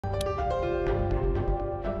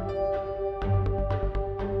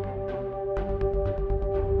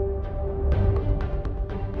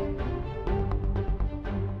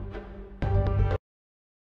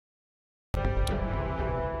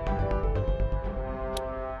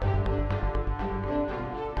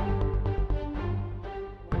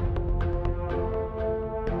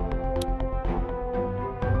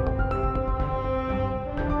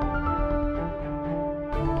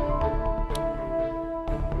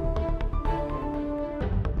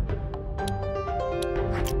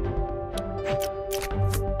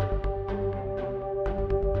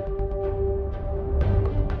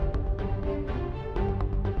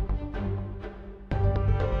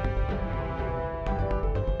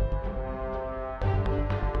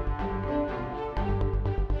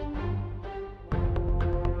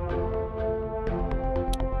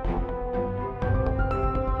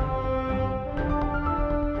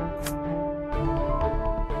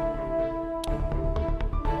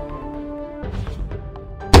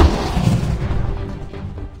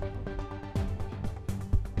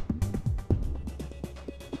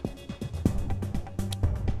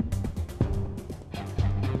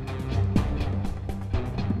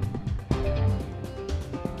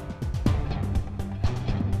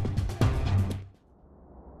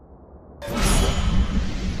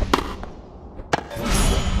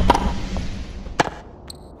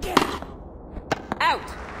Out.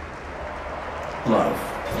 Love.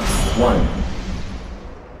 1.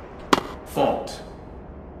 Fault.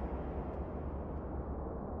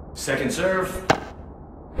 Second serve.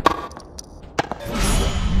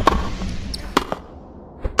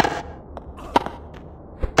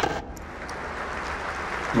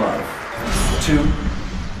 Love. 2.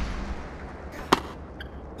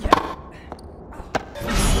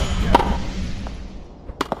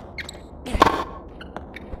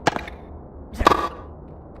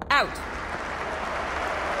 Out.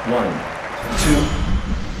 1, 2.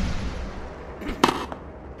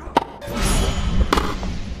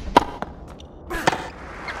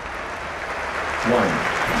 1,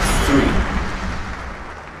 3.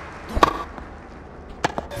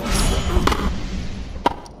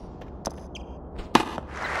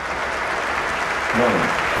 1,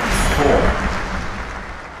 4.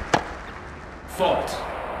 Fault.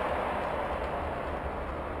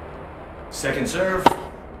 Second serve.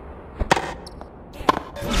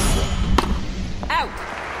 Out.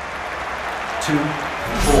 2,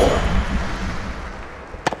 4.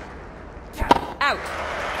 Out.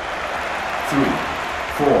 3,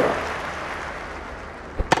 4.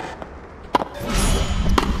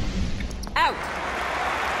 Out.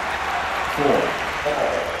 4.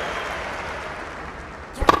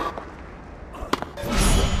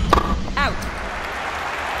 Out.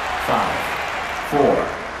 5, 4.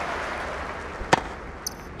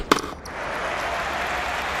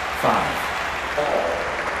 5.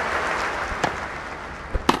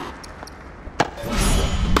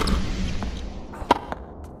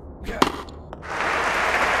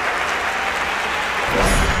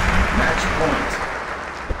 Match point.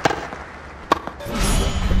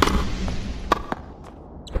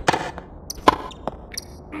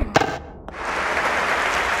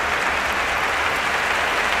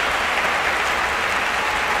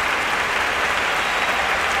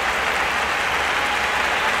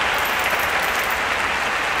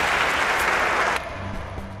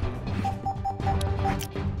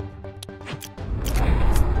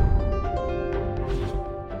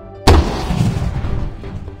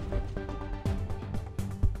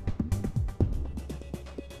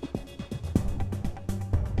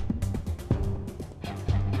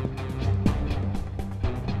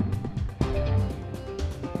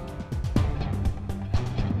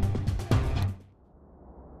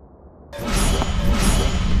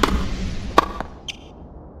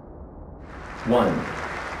 One.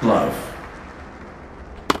 Love.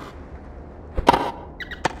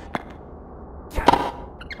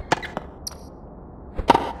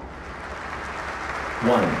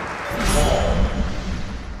 1. Ball.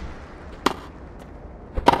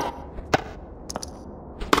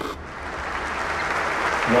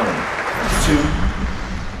 1, 2.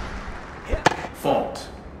 Fault.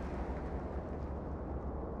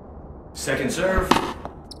 Second serve.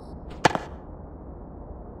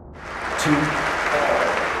 2.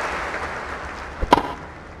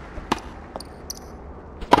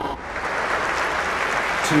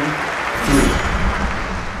 2, 3.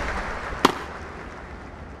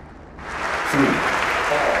 3.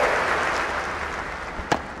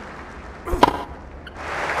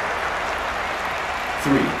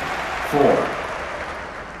 3, 4.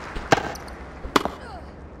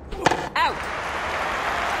 Out.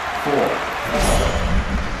 4.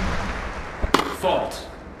 Fault.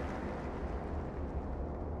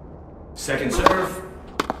 Second serve.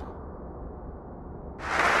 5,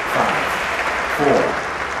 4.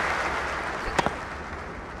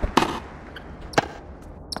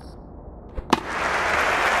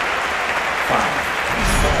 5.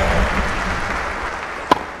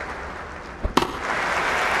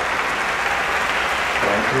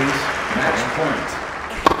 Right, please. Match point.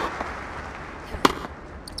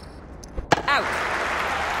 Out.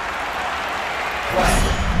 Black.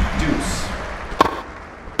 Deuce.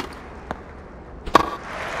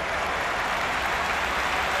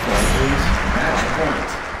 Right, please. Match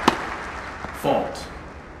point. Fault.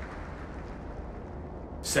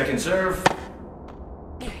 Second serve.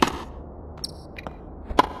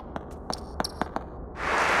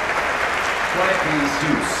 Quiet, please.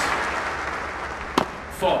 Deuce.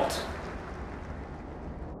 Fault.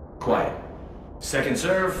 Quiet. Second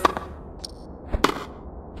serve.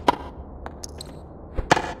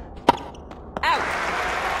 Out.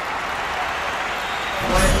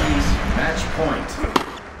 Quiet, please. Match point.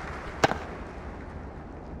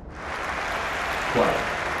 Quiet.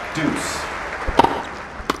 Deuce.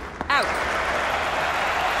 Out.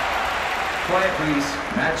 Quiet, please.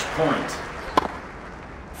 Match point.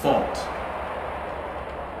 Fault.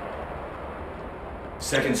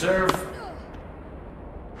 Second serve.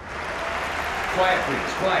 Quiet,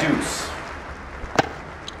 please. Quiet. Deuce.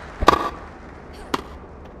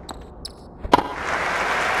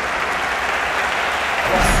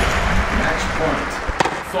 Match point.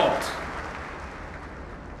 Fault.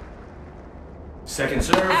 Second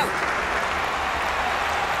serve. Out.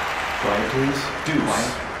 Quiet, please. Deuce.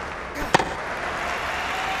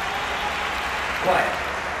 Quiet.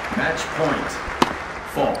 Match point.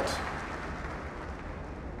 Fault.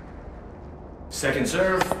 Second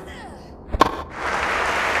serve.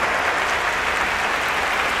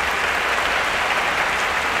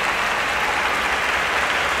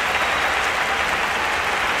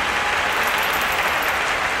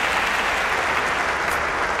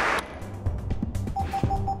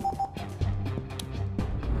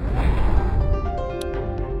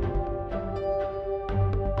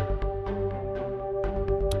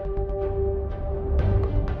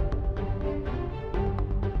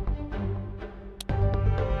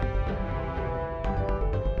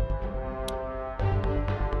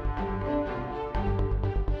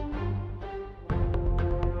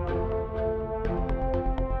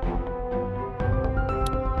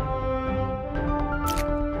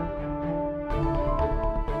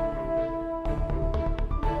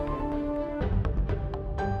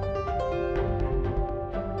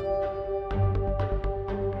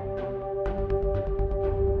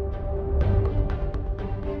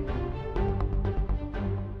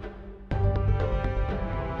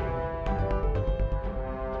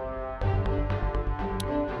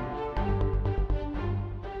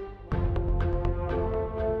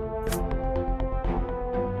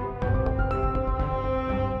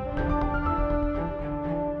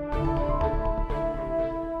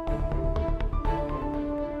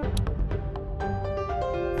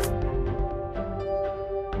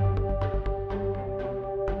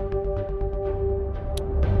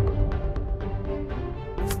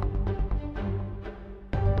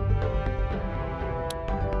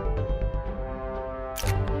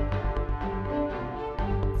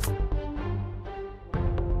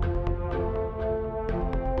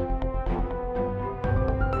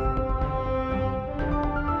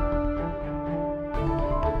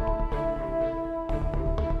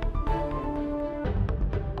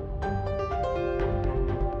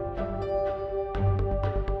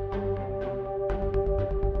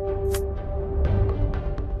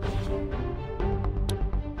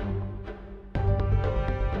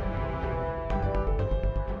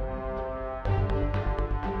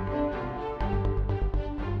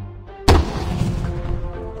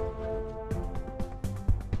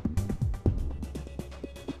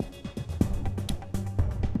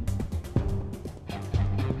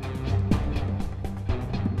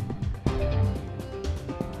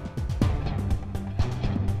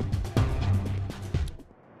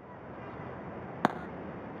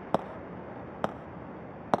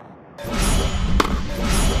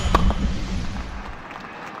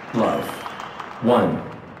 Love. 1.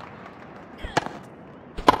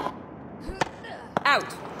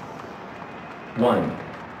 Out. 1.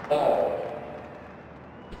 All.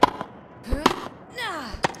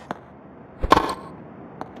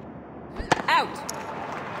 Out.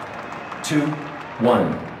 2.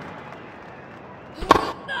 1.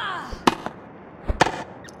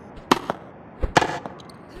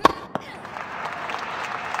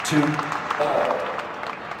 2. All.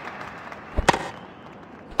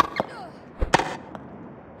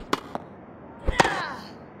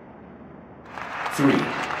 3.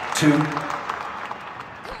 2.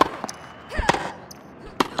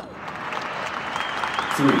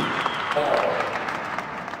 3. All.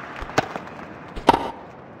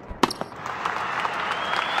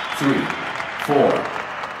 3. 4.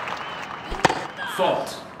 Fault.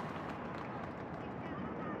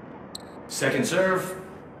 Second serve.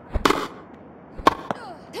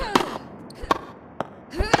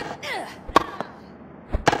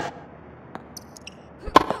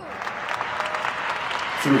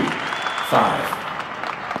 3. 5.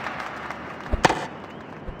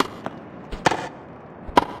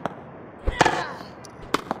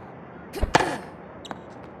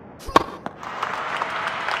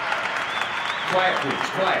 Quiet, please.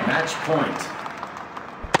 Quiet. Match point.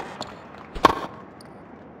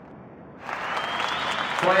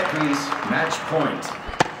 Quiet, please. Match point.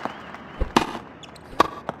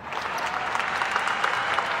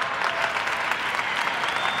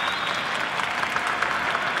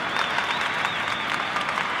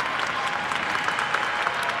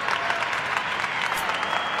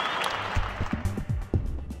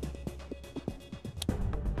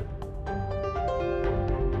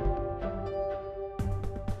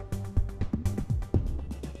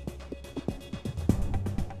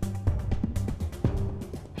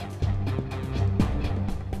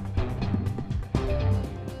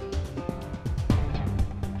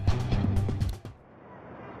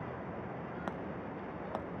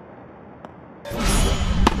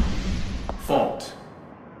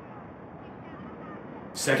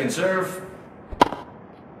 Second serve.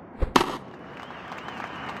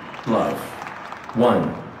 Love.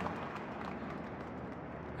 1.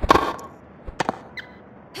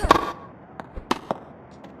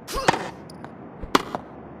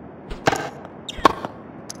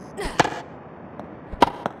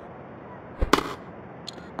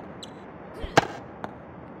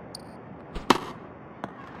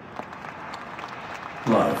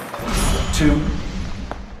 Love. 2.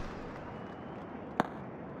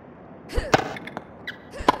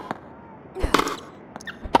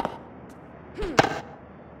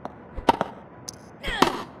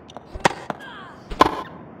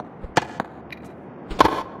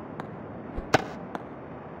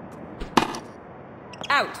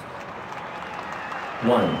 Out.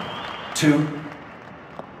 1, 2.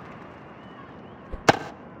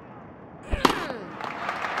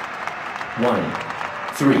 1,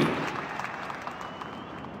 3.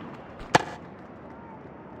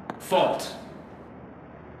 Fault.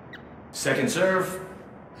 Second serve.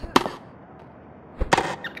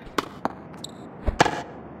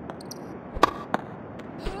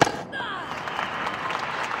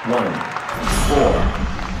 1, 4.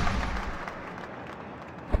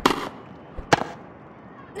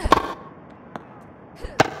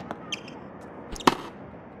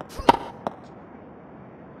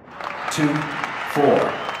 2,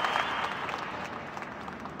 4.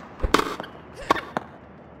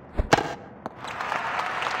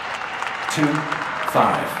 2,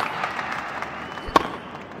 5.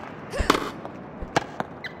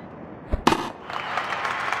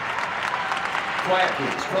 Quiet,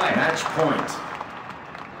 please. Quiet. Match point.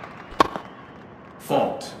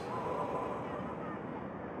 Fault.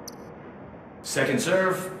 Second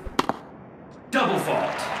serve. Double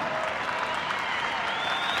fault.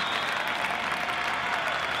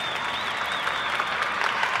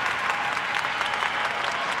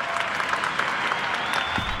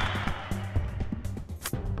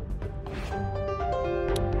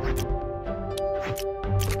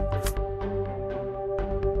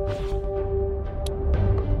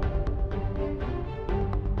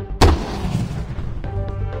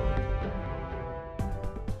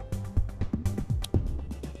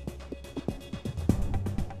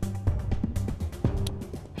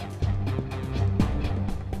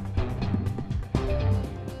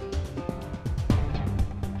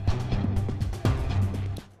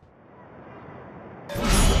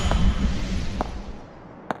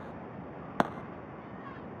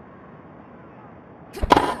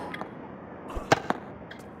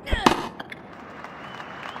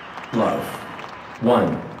 Love.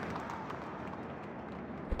 1.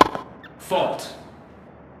 Fault.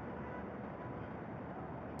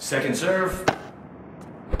 Second serve.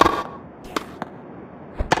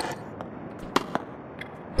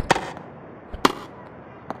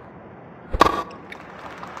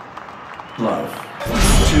 Love.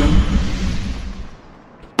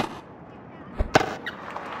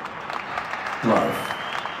 2. Love.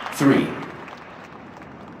 3.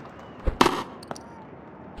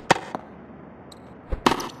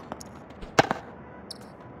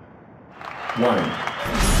 1,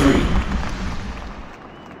 3.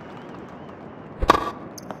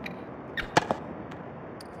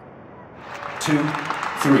 2,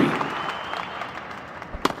 3.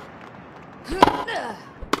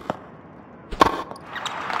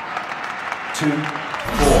 2,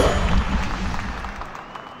 4.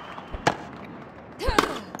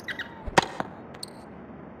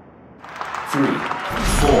 3,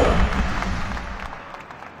 4.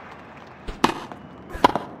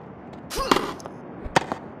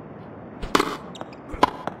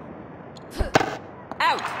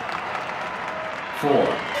 4.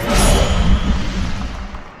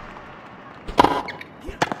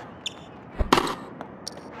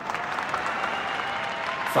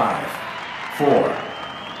 5, 4.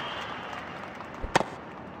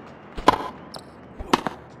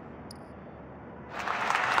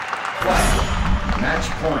 Quiet. Match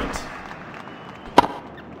point.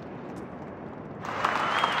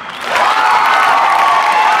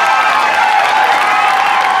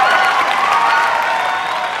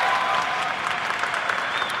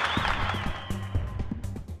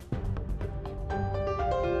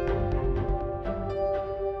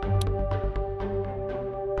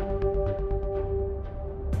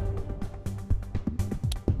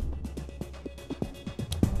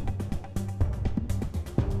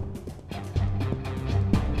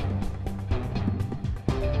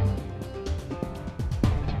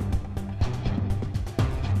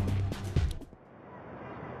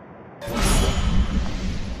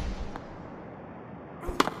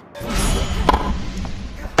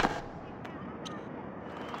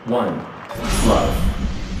 1. Glove.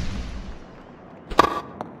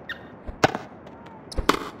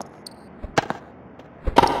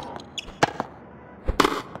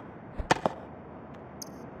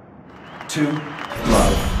 2.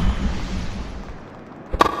 Glove.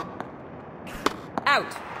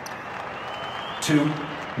 Out. 2.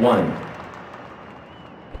 1.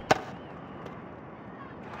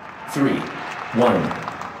 3. 1.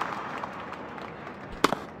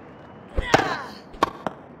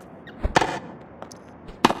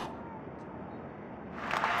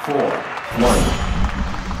 4. 1.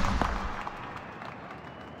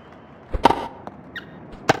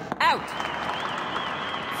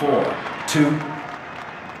 4. 2.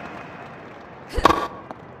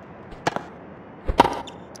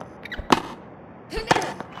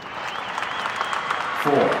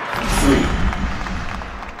 4. 3.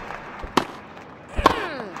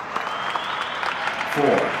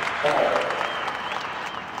 4.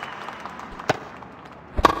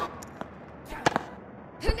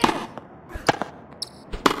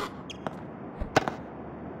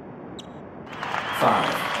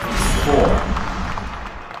 5. 4.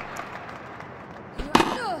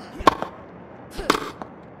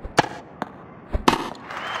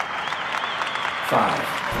 5.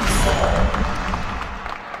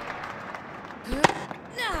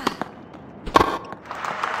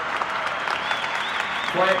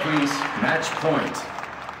 Quiet, please. Match point.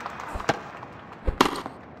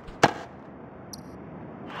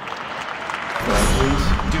 Quiet, please.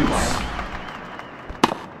 Do one.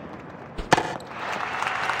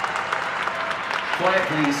 Quiet,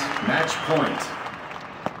 please. Match point.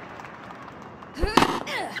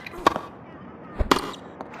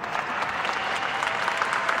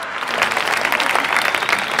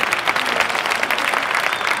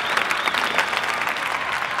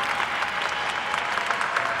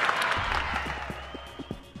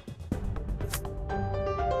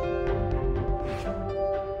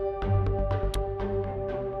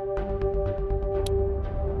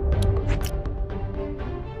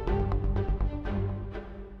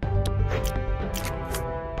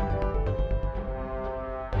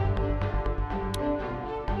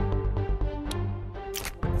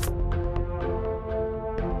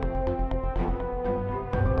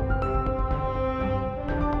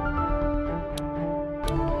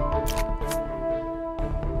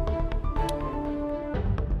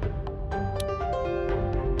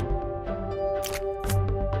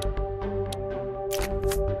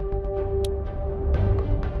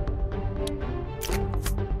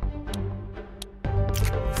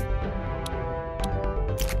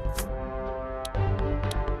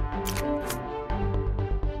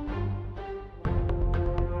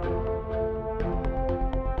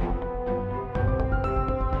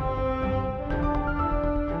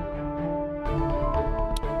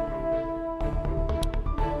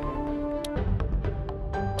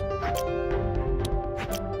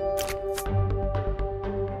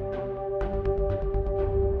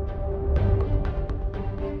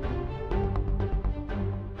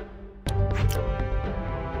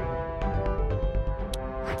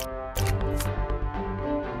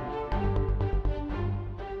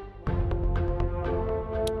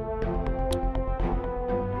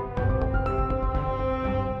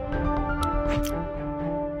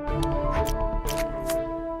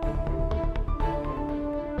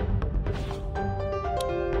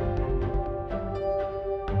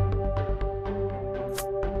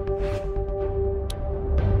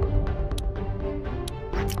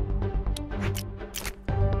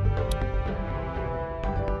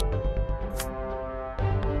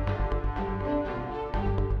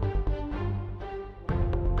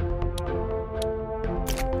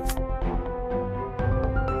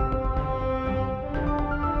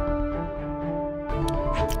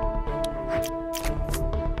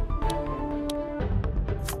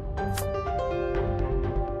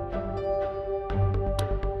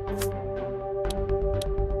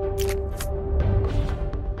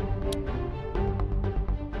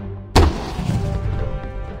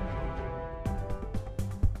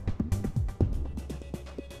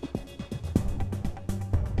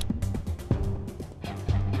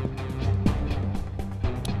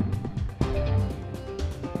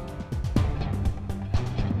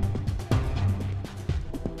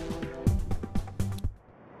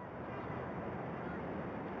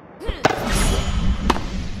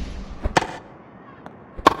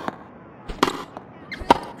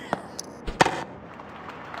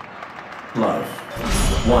 Glove.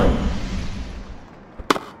 1.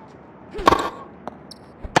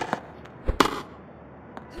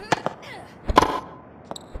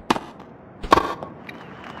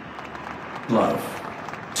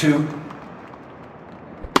 2. 2.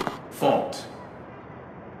 Fault.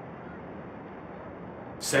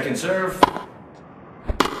 Second serve.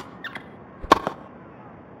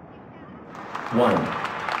 1,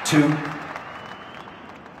 2.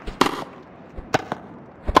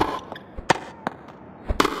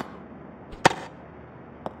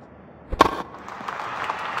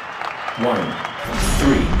 One,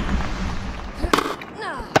 3.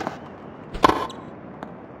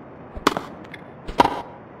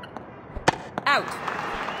 Out.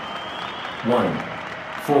 1,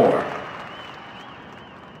 4.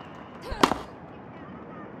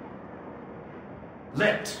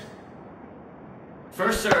 Lit.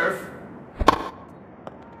 First serve.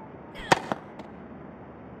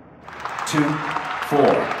 2,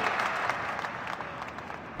 4.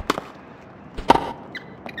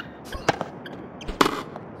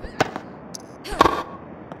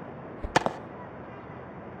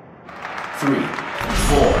 3,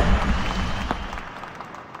 4.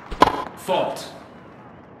 Fault.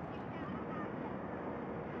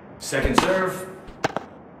 Second serve.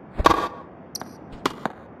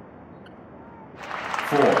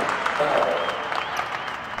 4.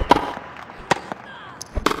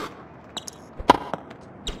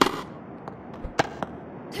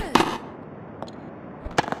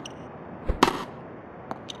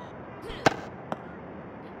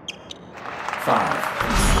 5,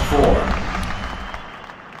 4.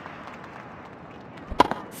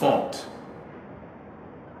 Fault.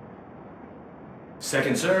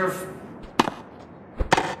 Second serve.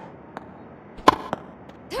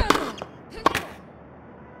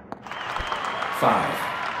 5.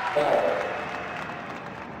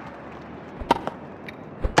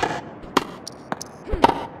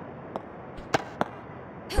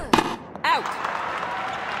 Out.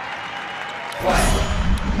 Quiet.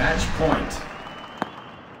 Match point.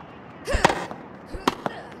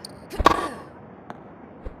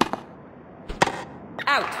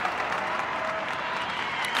 Out.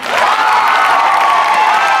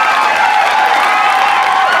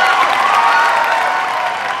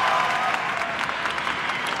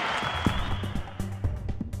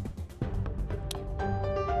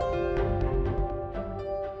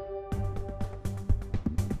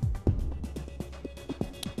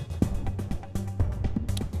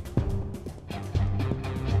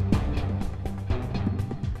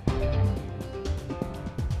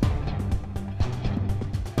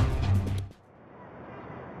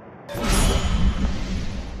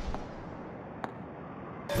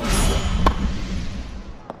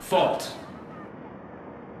 Fault.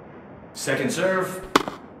 Second serve.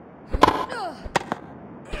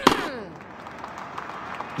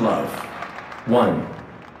 Love. 1.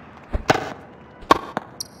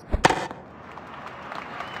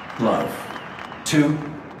 Love. 2.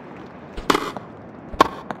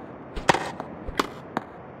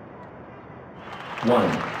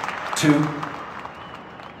 1, 2.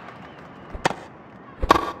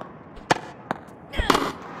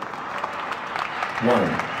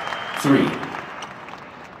 1, 3.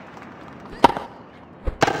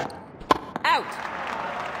 Out.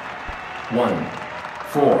 1,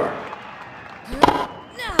 4.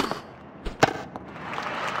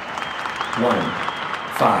 1,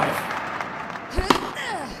 5.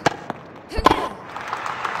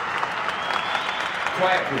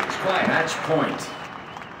 Quiet, please. Quiet. Match point.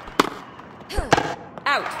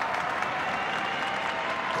 Out.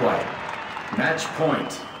 Quiet. Match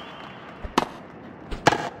point.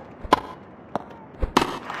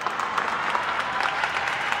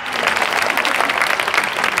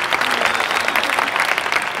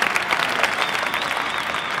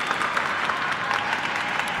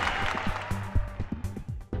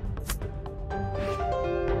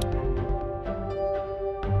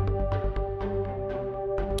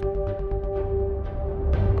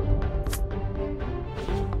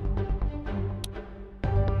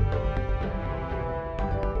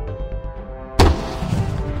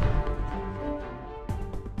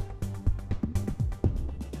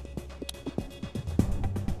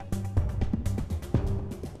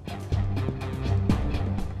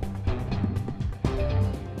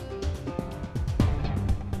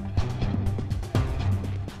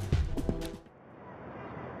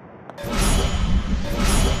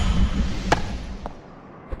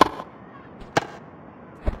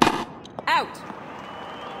 Out.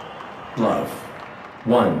 Love.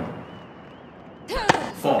 1.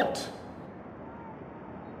 Fault.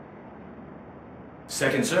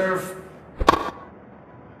 Second serve.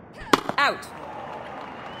 Out.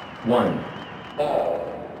 1.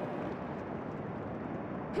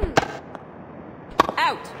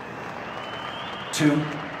 Out. 2,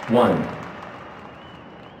 1.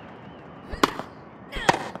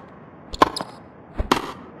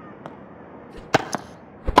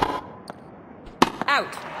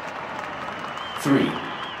 3,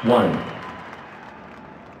 1.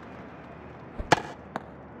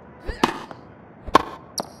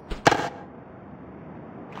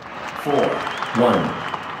 4, 1.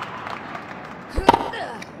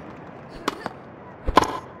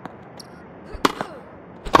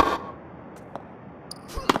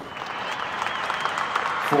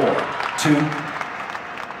 4, 2.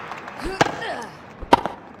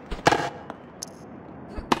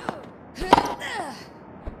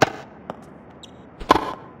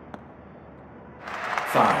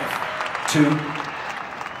 5, 2.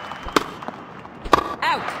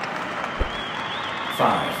 Out.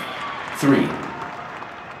 5, 3.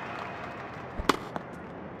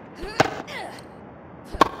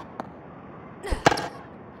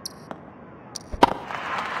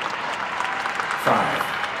 5,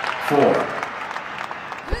 4.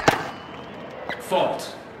 Fault.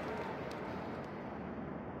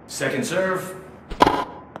 Second serve.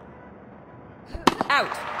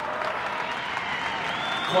 Out.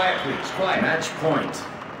 Quiet, please. Quiet. Match point.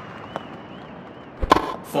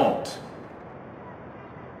 Fault.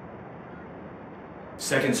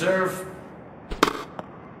 Second serve.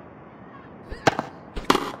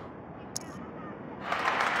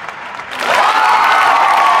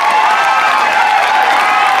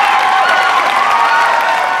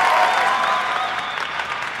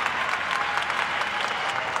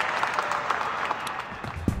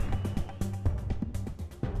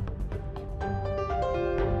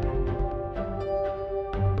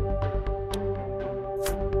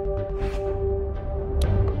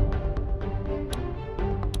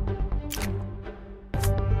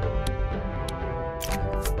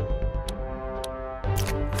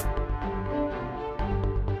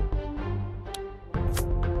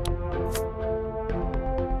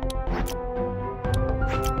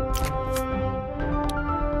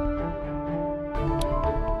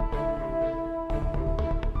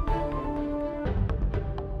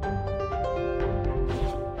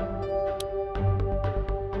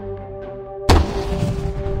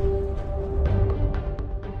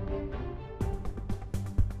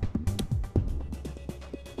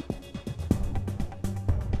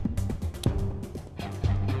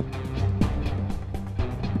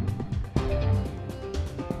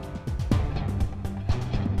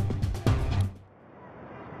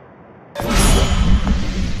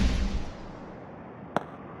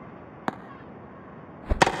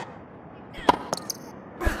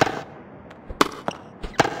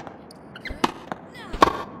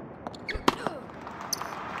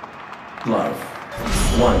 Glove.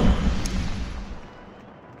 1.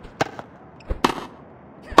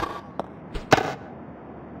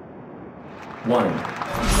 1.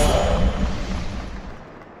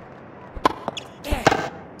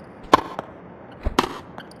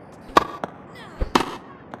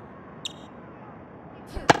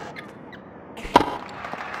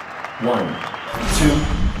 1,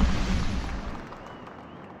 2.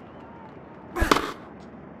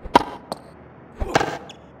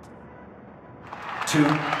 2.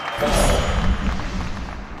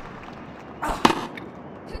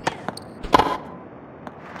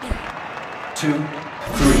 2,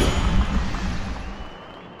 3.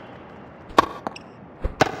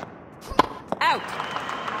 Out.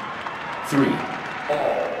 3.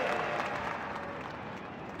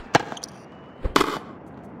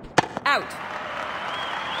 Out.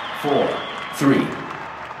 4, 3.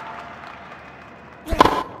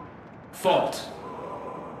 Fault.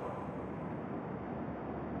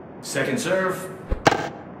 Second serve.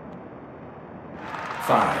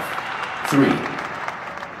 5, 3.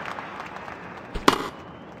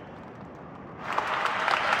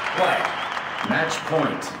 Play. Match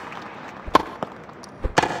point.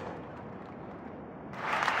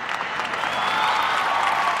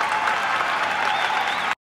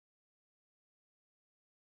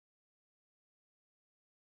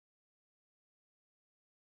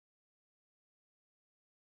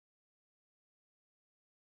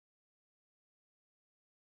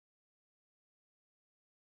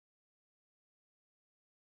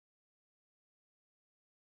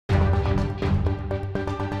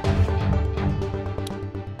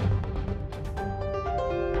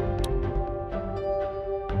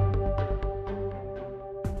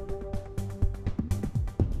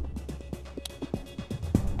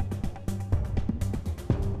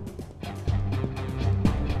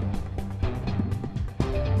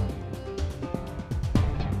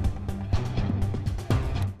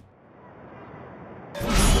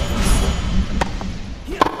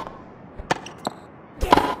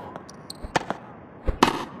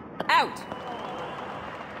 Out.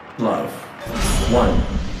 Glove. 1.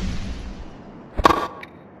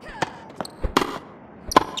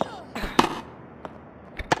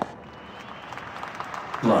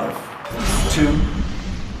 Glove. 2.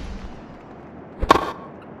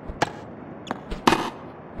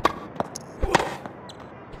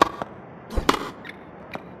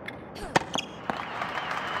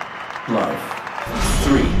 Glove.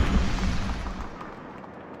 3.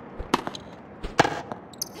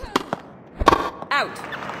 Out.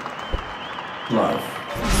 Glove.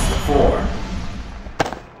 4.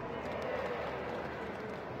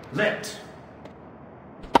 Lift.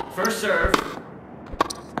 First serve.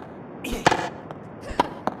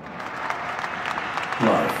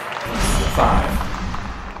 Glove. 5.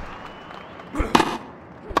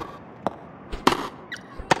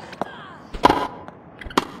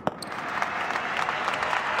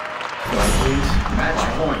 Right, please. Match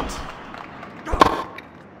point.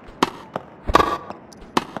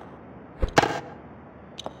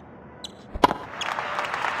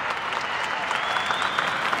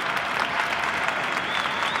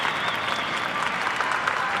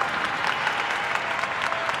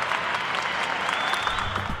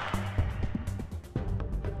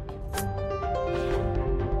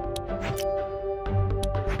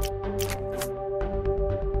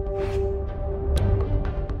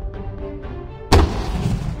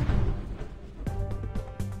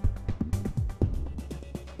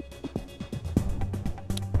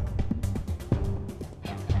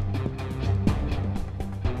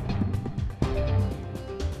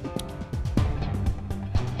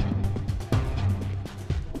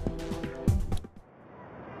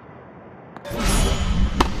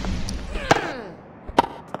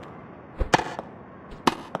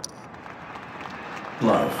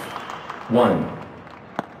 Glove. 1.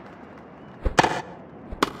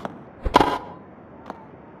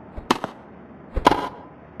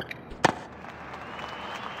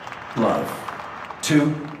 Glove.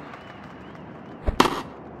 2.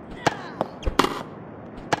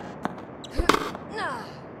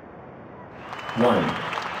 1.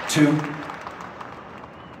 2.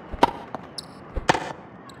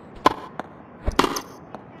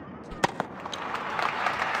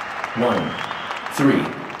 One, 3.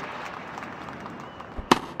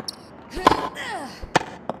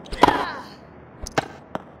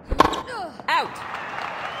 Out.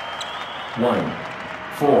 1,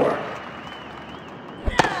 4.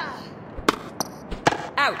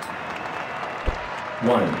 Out.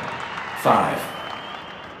 1, 5.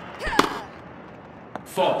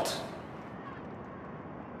 Fault.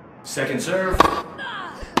 Second serve.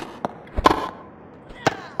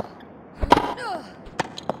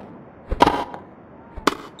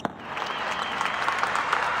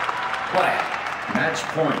 Play. Match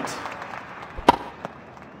point.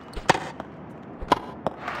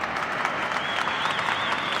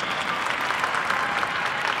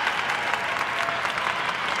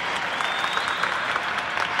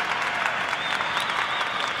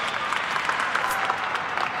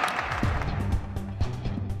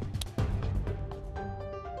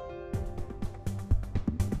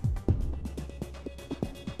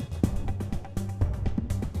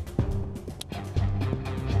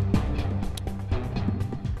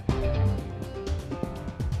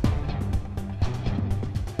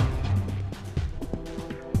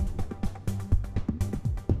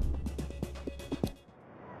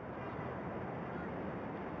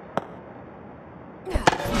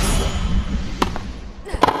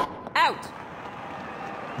 Out.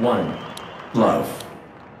 1. Glove.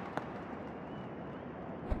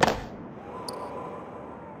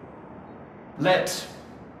 Let.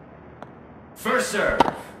 First serve.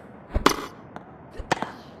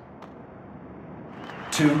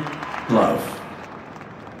 2. Glove.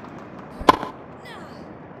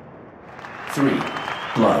 3.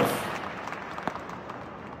 Glove.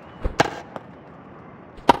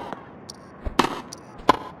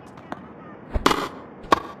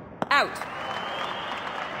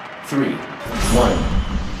 3, 1.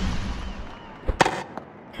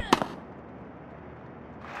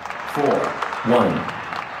 4, 1.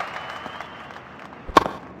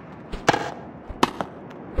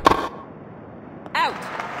 Out.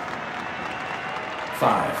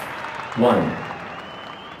 5, 1.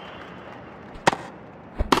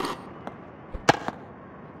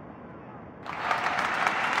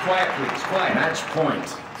 Quiet, please. Quiet. Match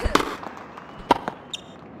point.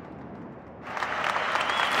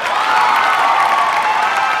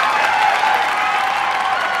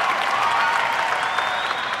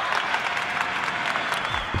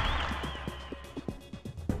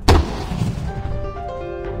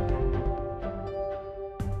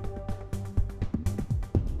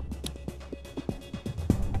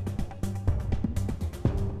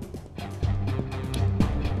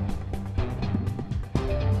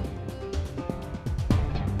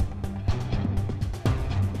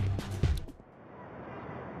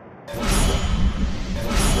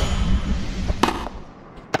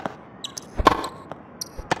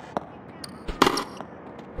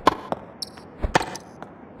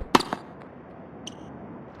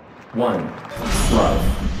 1.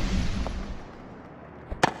 Love.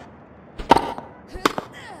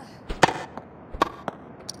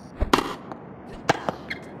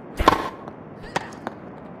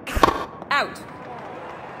 Out.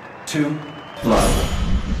 2. Love.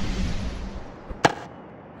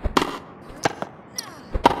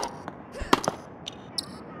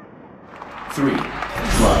 3.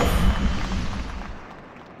 Love.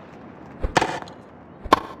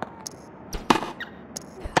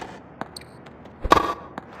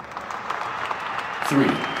 3.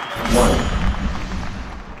 1.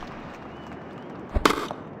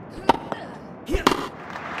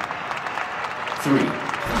 3.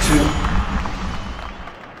 2.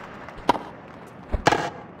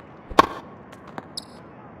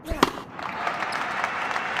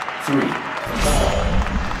 3.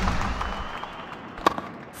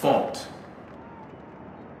 Fault.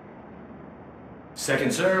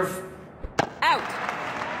 Second serve. Out.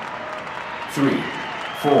 3.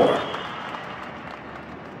 4.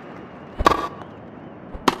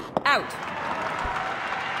 Out.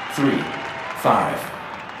 3. 5.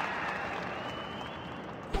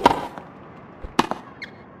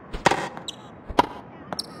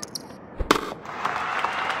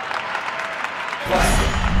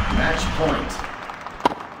 Match point.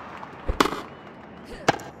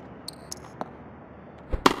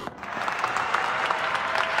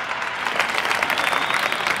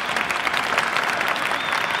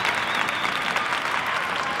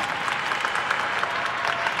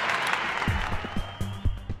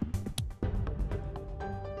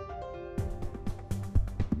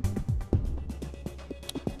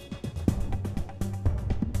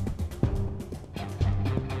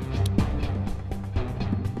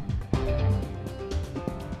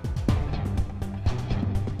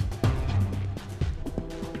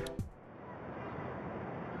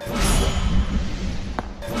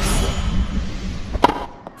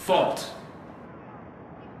 Fault.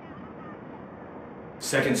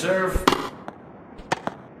 Second serve.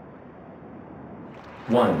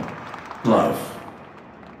 1. Love.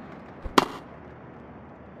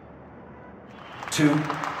 2.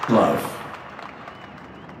 Love.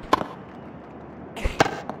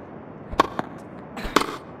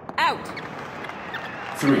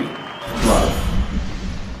 3. Love.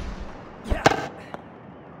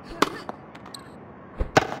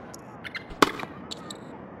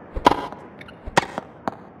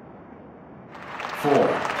 4.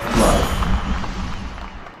 Love.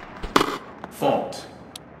 Fault.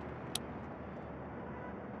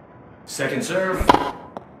 Second serve.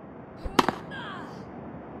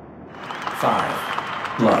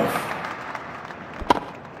 5. Love.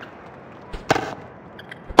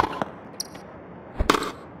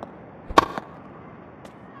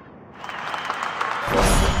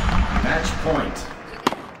 Match point.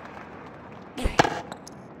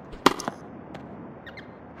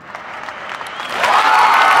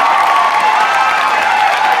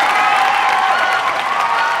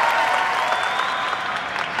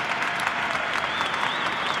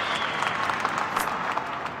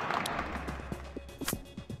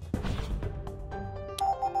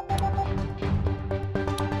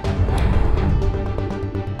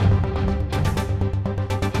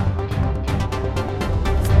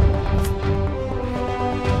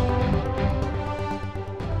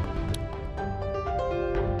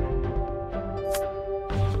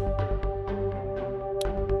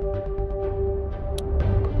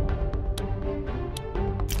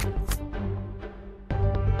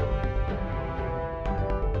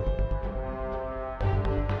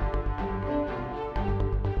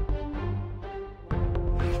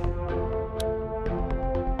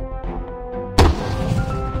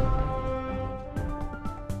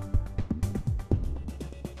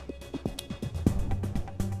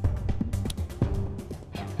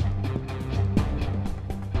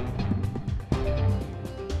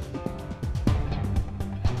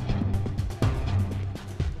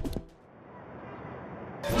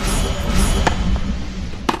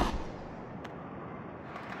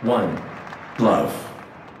 One. Love.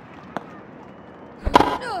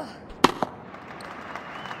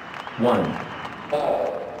 1.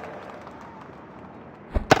 All.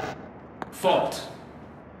 Fault.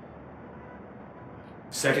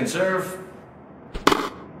 Second serve.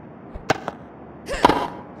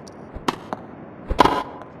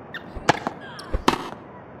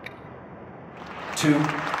 2.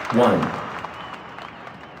 1.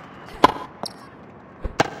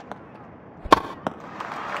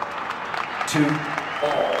 2.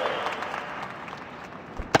 All.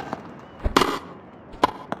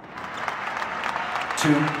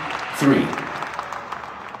 2. 3.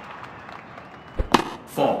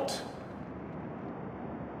 Fault.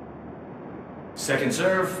 Second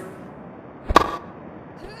serve.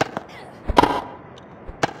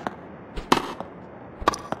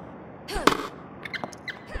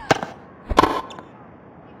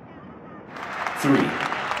 Three.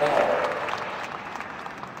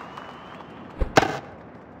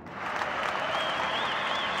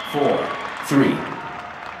 Four. Three.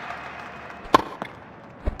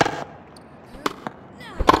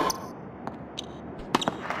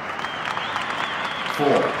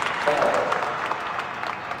 Four.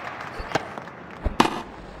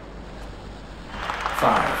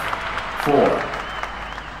 Five. Four.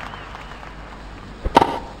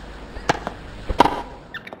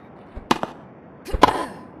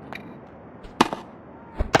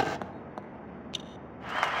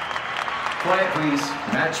 Quiet, please.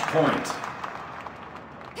 Match point.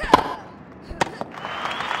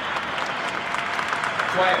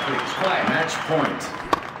 Quiet, please. Quiet. Match point.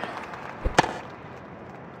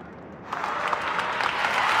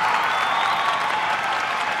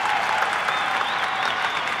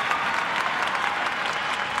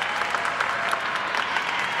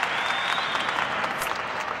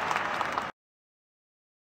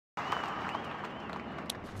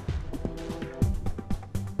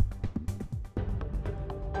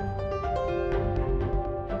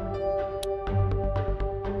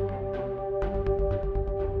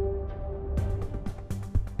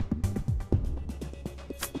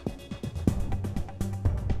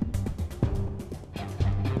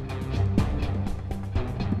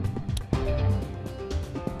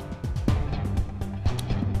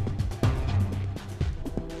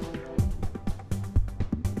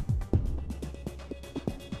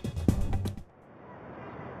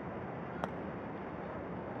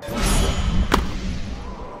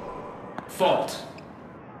 Fault.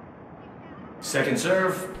 Second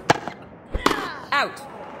serve. Out.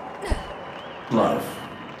 Love.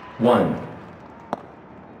 One.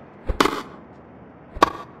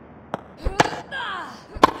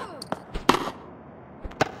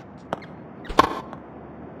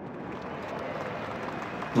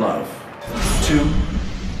 Love. Two.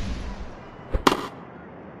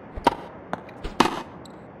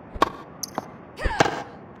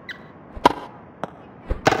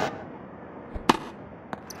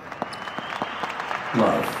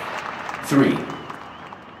 Love. Three.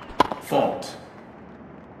 Fault.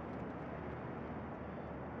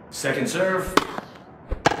 Second serve.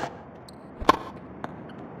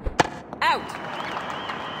 Out.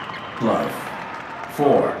 Love.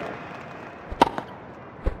 Four.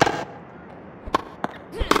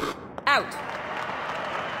 Out.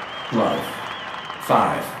 Love.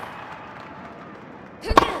 Five.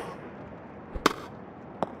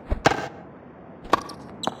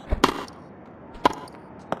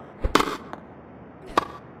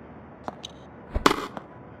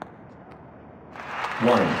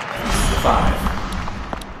 One. Five.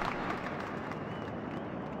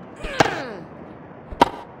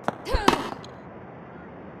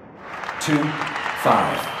 Two.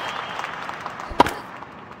 Five.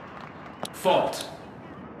 Fault.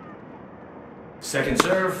 Second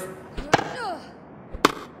serve.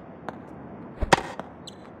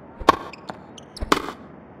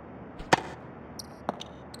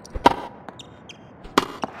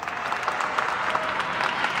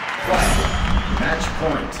 Quiet. Match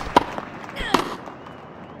point.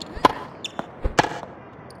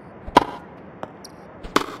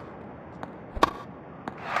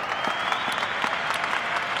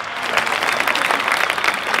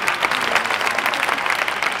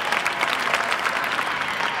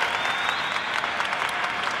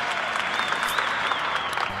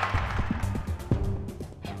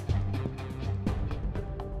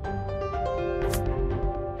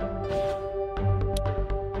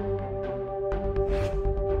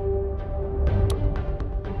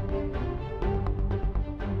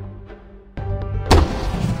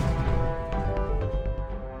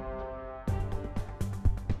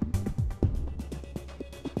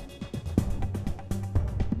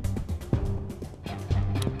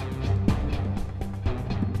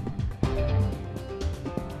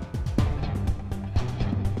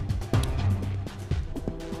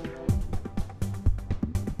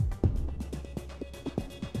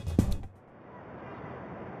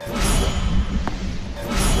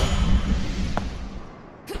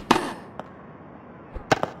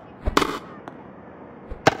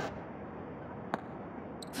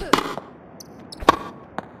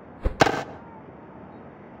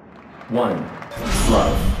 One.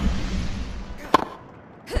 Love.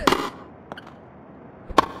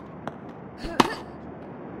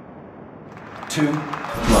 Two.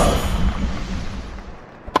 Love.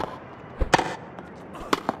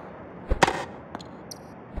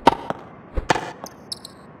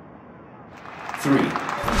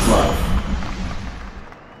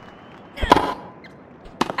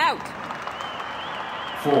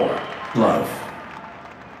 4. Love.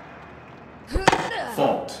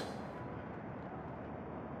 Fault.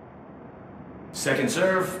 Second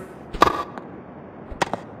serve.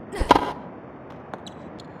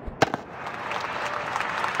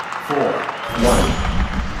 4. 1.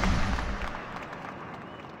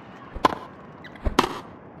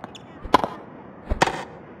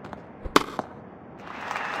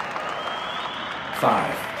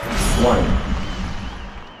 5. 1.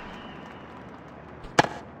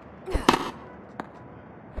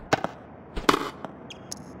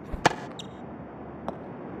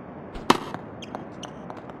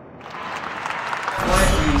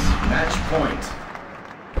 Match point.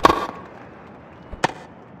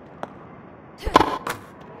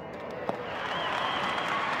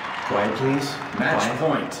 Quiet, please. Match Quiet.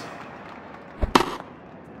 point.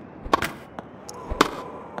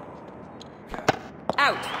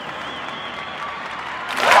 Out.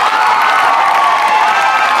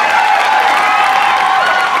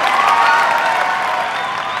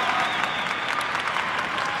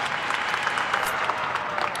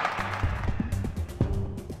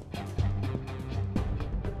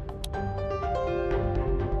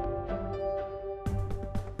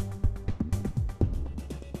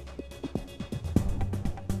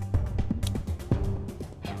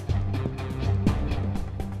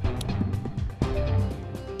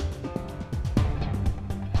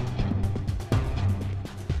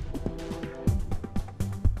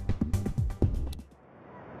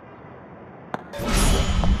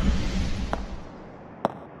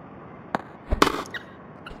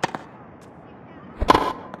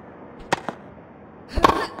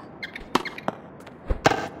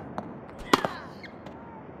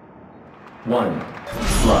 One.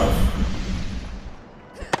 Love.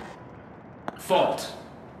 Fault.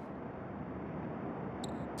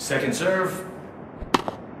 Second serve.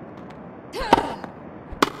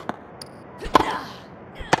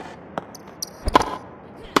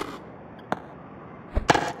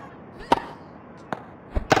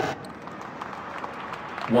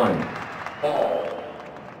 1. All.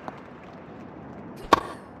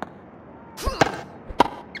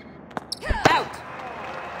 Out.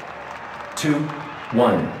 2.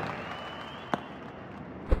 1.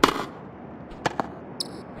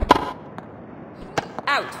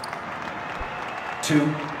 Out.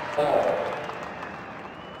 2. All.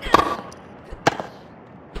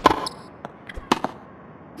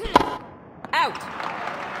 Out.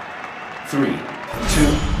 3.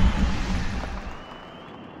 2.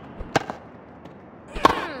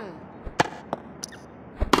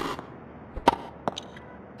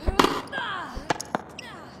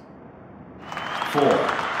 Four,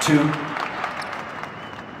 2.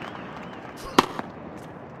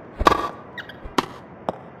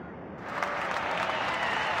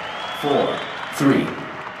 4, 3.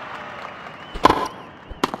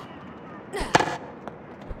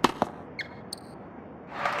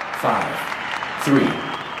 5, 3.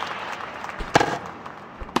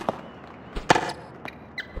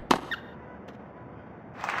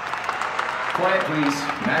 Quiet, please.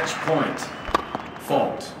 Match point.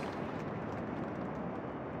 Fault.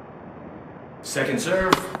 Second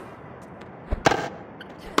serve.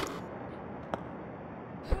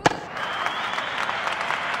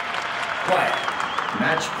 Quiet.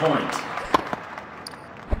 Match point.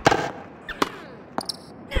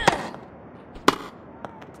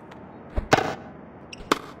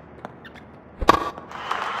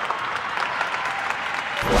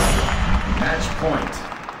 Quiet. Match point.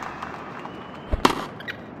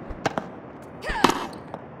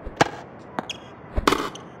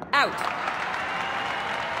 Out.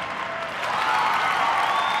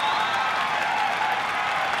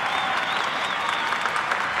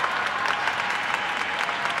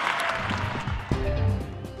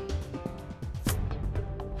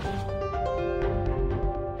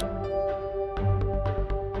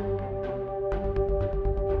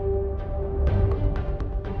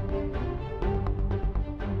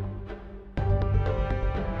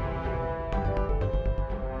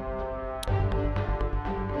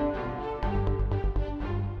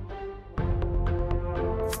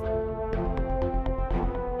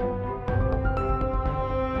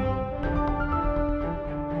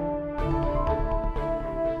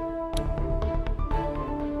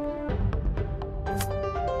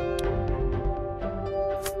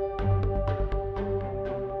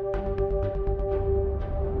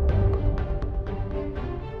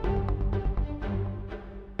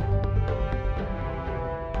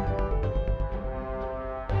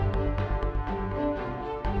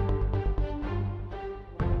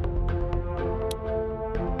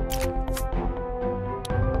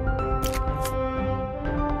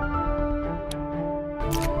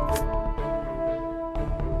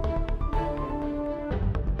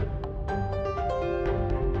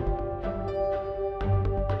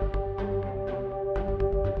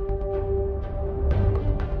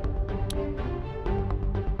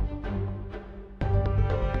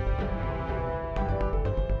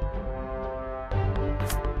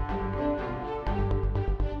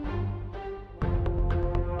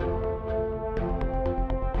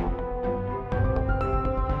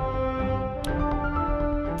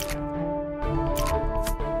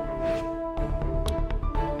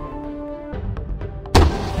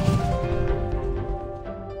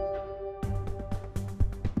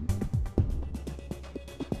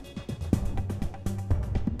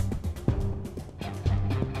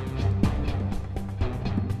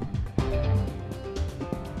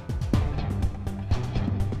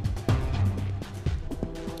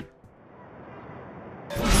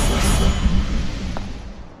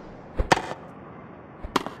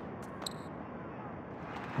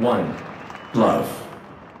 1. Love.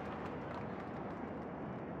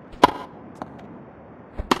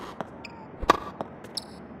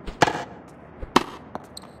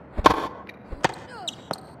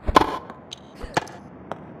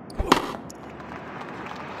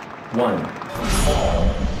 One. Fall.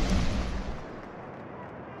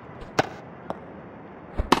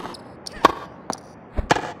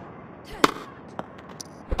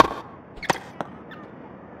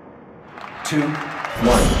 2.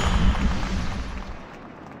 1.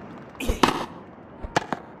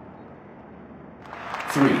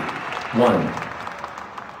 3. 1.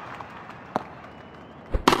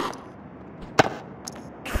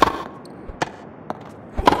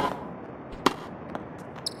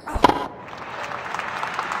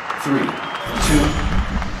 3. 2.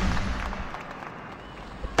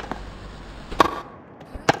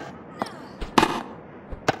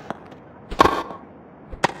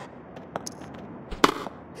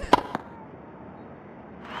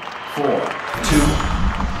 4. 2.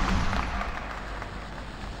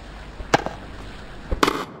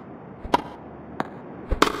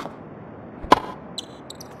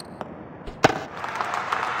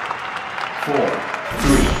 4.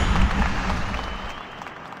 3.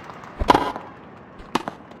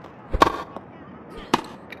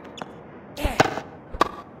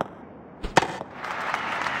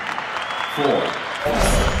 4.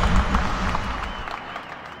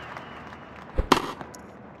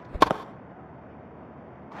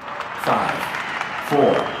 5. 4.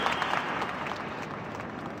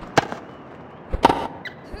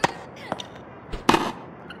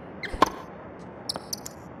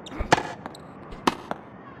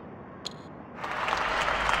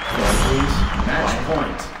 1, please. Match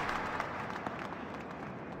point.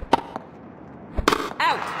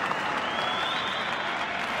 Out.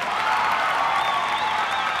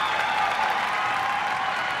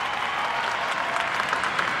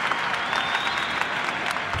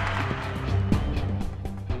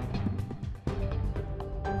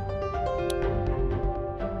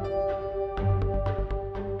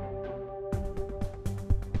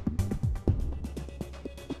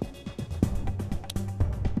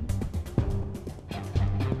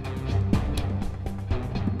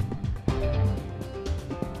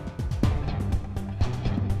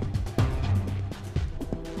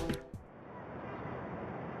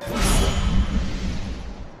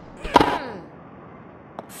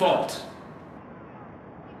 Fault.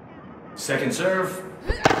 Second serve.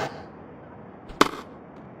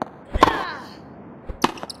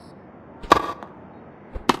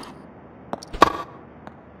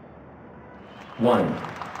 One.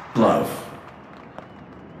 Glove.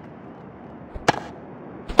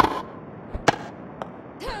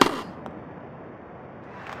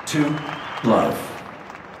 2. Glove.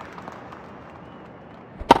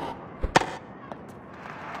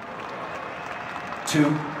 2.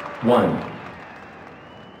 1.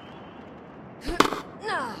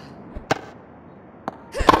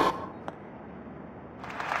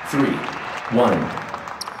 3. 1.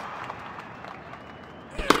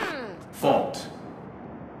 Fault.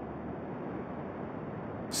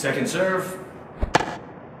 Second serve.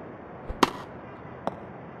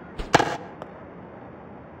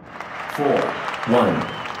 4. 1.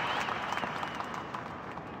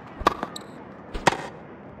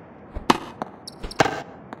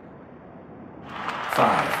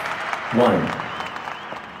 5. 1.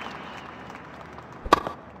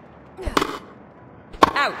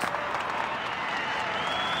 Out.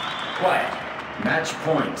 Quiet. Match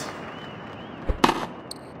point.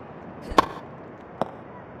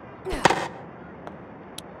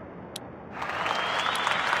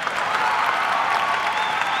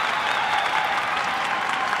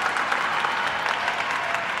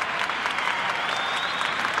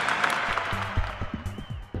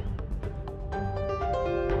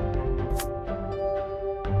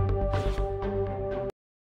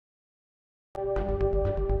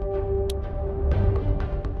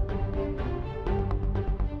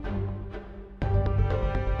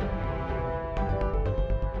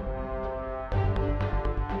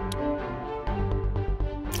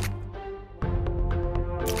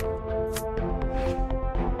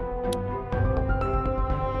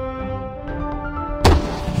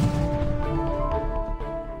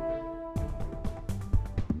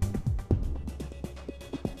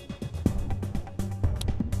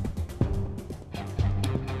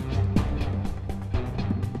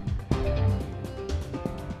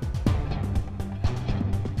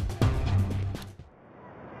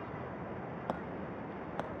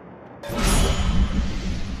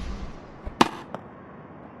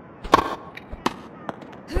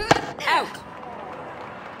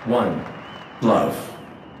 1. Glove.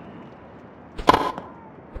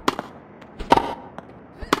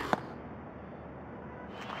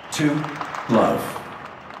 2. Glove.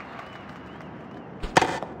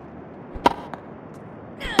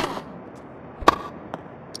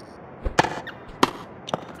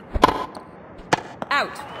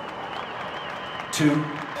 2.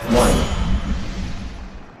 1.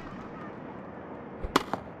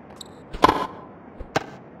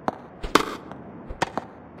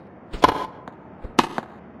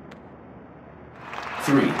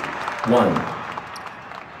 3. 1.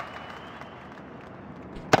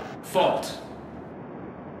 Fault.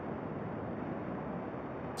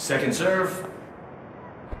 Second serve.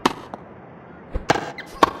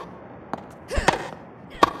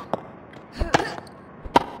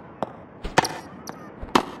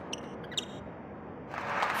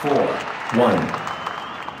 Four, 1.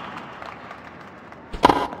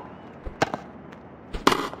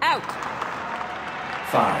 Out.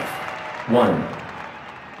 5, 1. 1.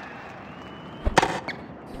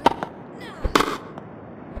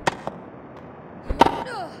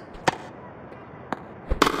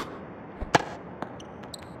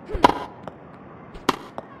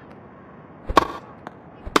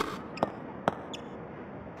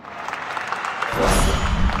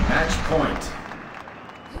 Match point.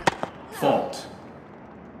 Fault.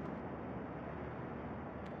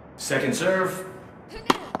 Second serve.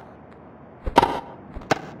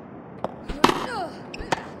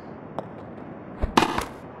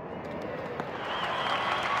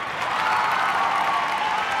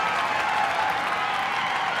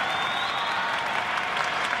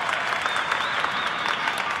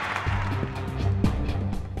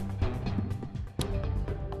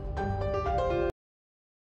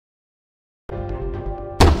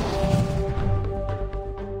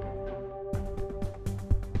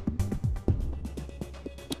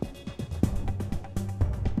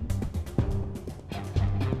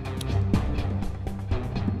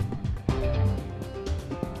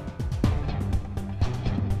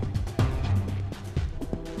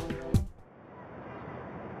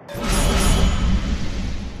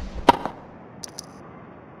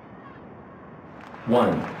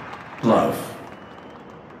 One. Glove.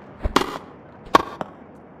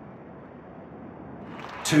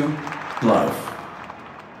 2. Glove.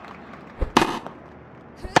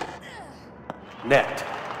 Net.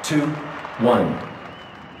 2. 1.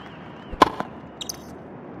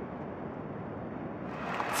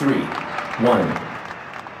 3. 1.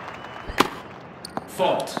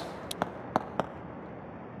 Fault.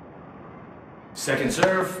 Second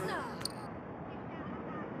serve.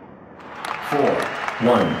 4.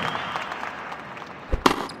 1.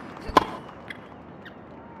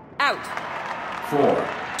 Out. 4.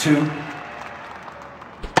 2.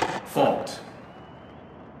 Fault.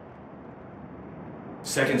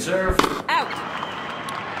 Second serve. Out.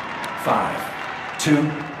 5.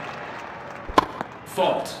 2.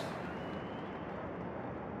 Fault.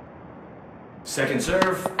 Second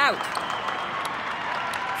serve. Out.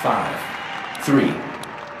 5. 3.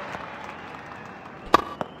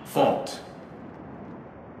 Fault.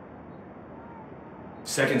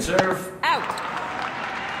 Second serve. Out.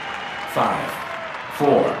 5.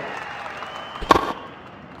 4.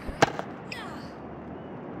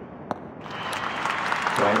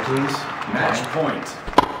 Quiet, please. Match point.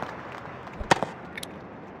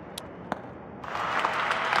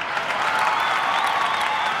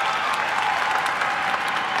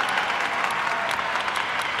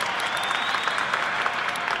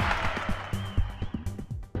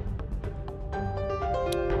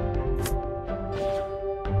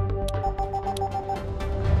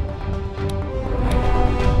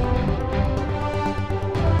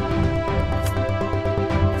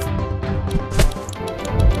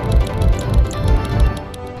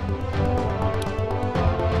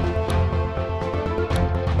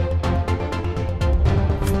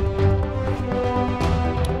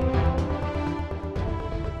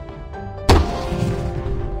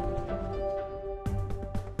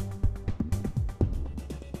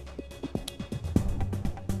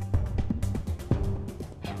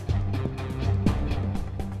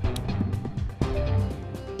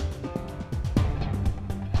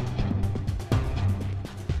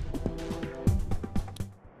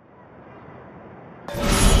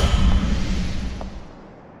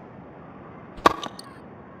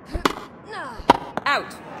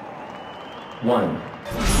 Out. 1.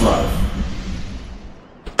 Glove.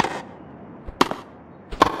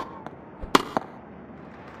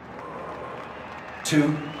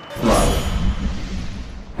 2. Glove.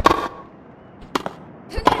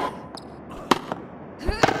 3.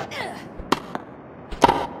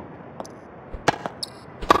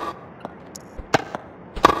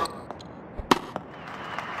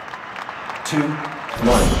 2,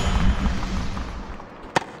 1.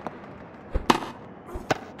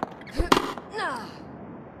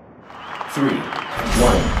 3,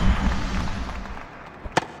 1.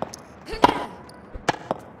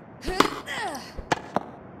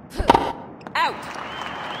 Out.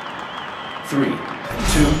 3,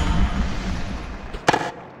 2.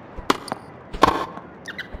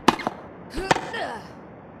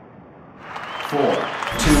 4,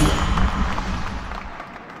 2.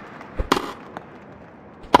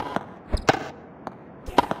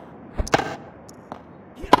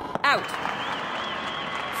 Out.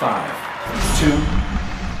 5, 2.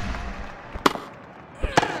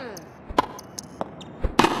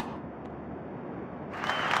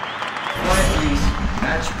 Quiet, please.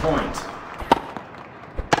 Match point.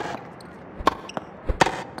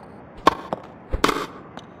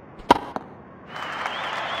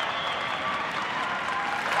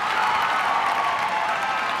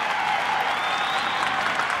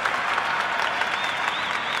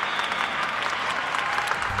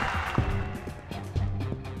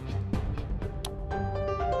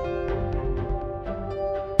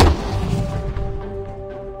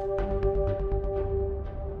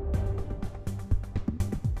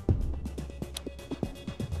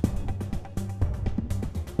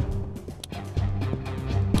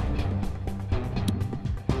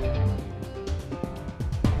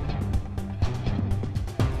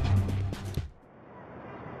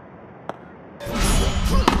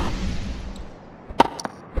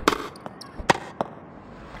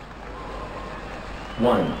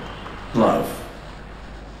 One, glove.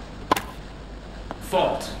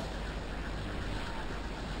 Fault.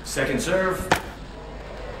 Second serve.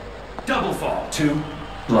 Double fault. 2,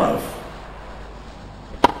 glove.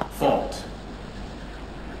 Fault.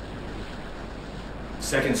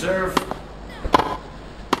 Second serve.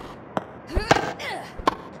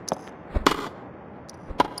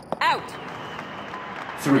 Out.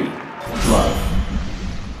 3, glove.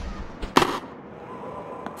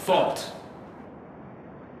 Fault.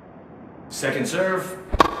 Second serve.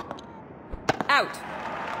 Out.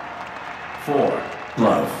 4,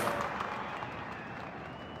 glove.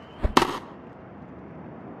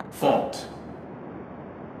 Fault.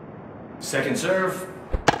 Second serve.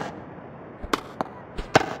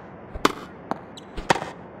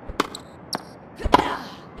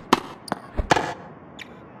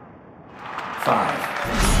 Five,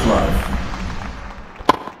 glove.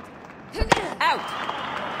 Out.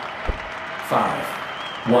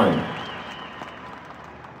 5, 1.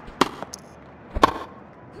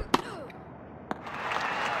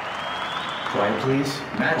 Quiet, please.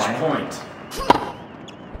 Match Quiet. point.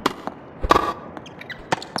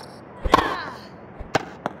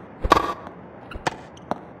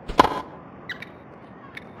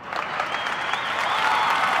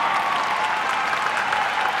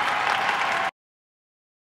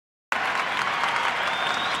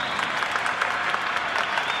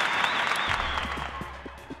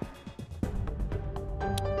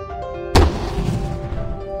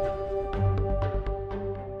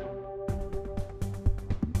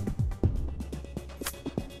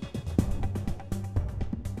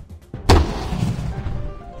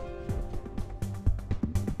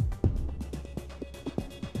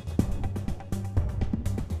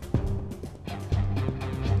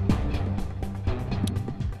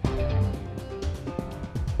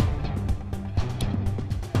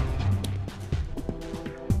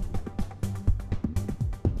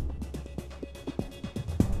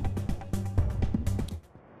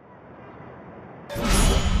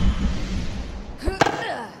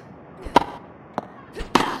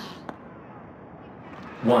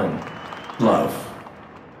 One, glove.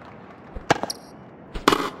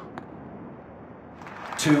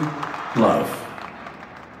 2, glove.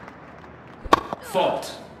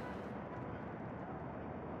 Fault.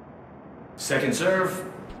 Second serve.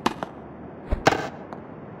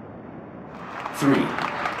 3,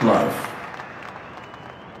 glove.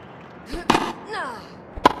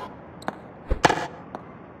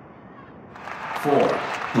 4,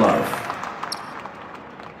 glove.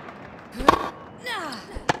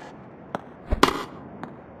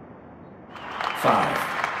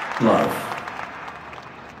 5, glove.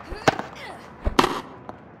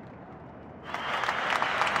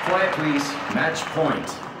 Quiet, please. Match point.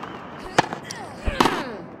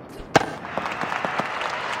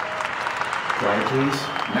 Quiet, please.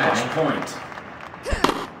 Match Quiet. point.